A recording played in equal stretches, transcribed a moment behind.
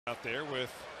Out there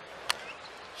with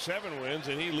 7 wins,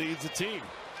 and he leads the team.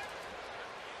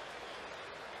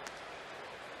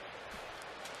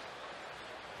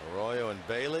 Arroyo and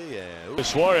Bailey and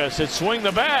Suarez said, "Swing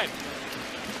the bat."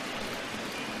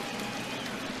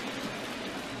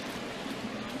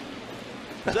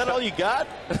 Is that all you got?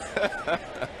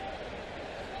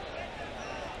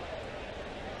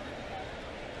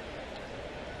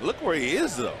 Look where he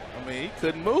is, though. I mean, he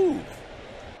couldn't move.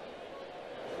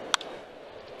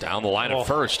 Down the line at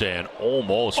first and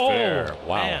almost fair.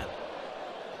 Wow. Man.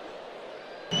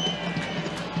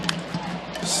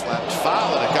 Slapped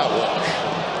foul and it got Walsh.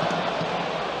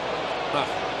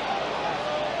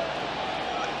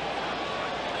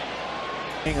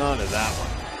 Hang on to that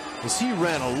one. Because he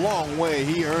ran a long way.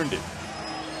 He earned it.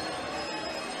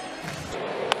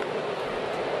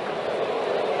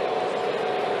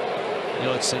 You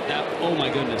know, it's that. Oh my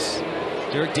goodness.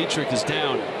 Derek Dietrich is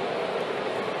down.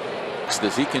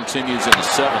 As he continues in the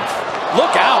 7th.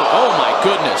 Look out. Oh my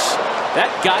goodness.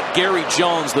 That got Gary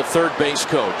Jones, the third base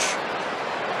coach.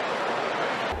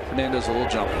 Fernandez a little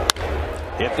jump.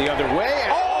 Hit the other way.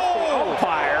 Oh!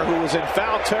 Umpire who was in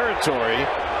foul territory.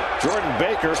 Jordan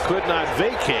Baker could not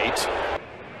vacate.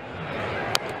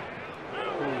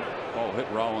 Oh, hit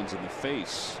Rollins in the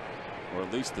face, or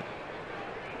at least the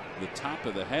top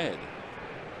of the head.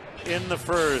 In the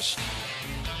first.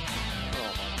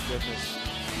 Oh my goodness.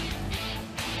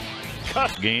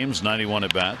 Cut games, 91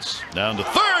 at bats, down to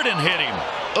third and hit him.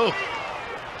 Oh,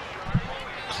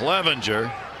 Clevenger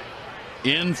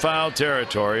in foul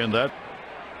territory, and that.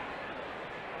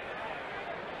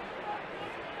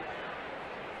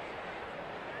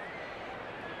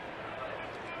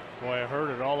 Boy, I heard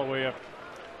it all the way up.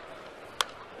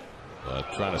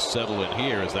 Trying to settle in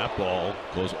here as that ball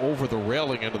goes over the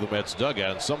railing into the Mets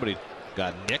dugout, and somebody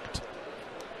got nicked.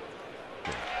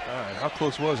 All right, how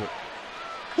close was it?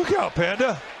 Look out,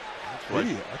 Panda.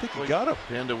 Hey, I think he got him.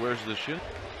 Panda wears the shin.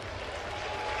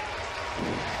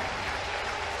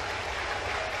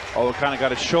 Oh, kind of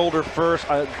got his shoulder first.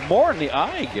 More in the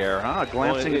eye, Gare, huh?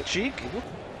 Glancing at cheek.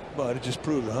 But it just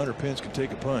proved 100 pins can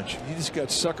take a punch. You just got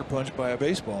sucker punched by a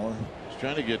baseball. He's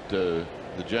trying to get the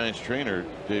Giants trainer,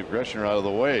 Dave Greshner, out of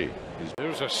the way. It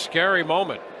was a scary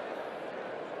moment.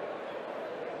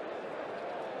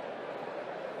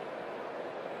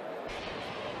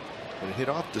 It hit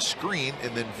off the screen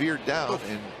and then veered down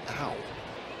and ow.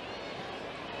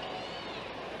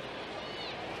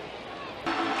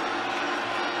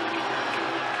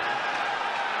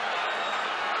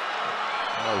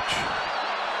 Ouch.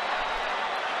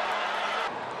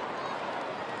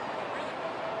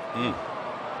 Mm.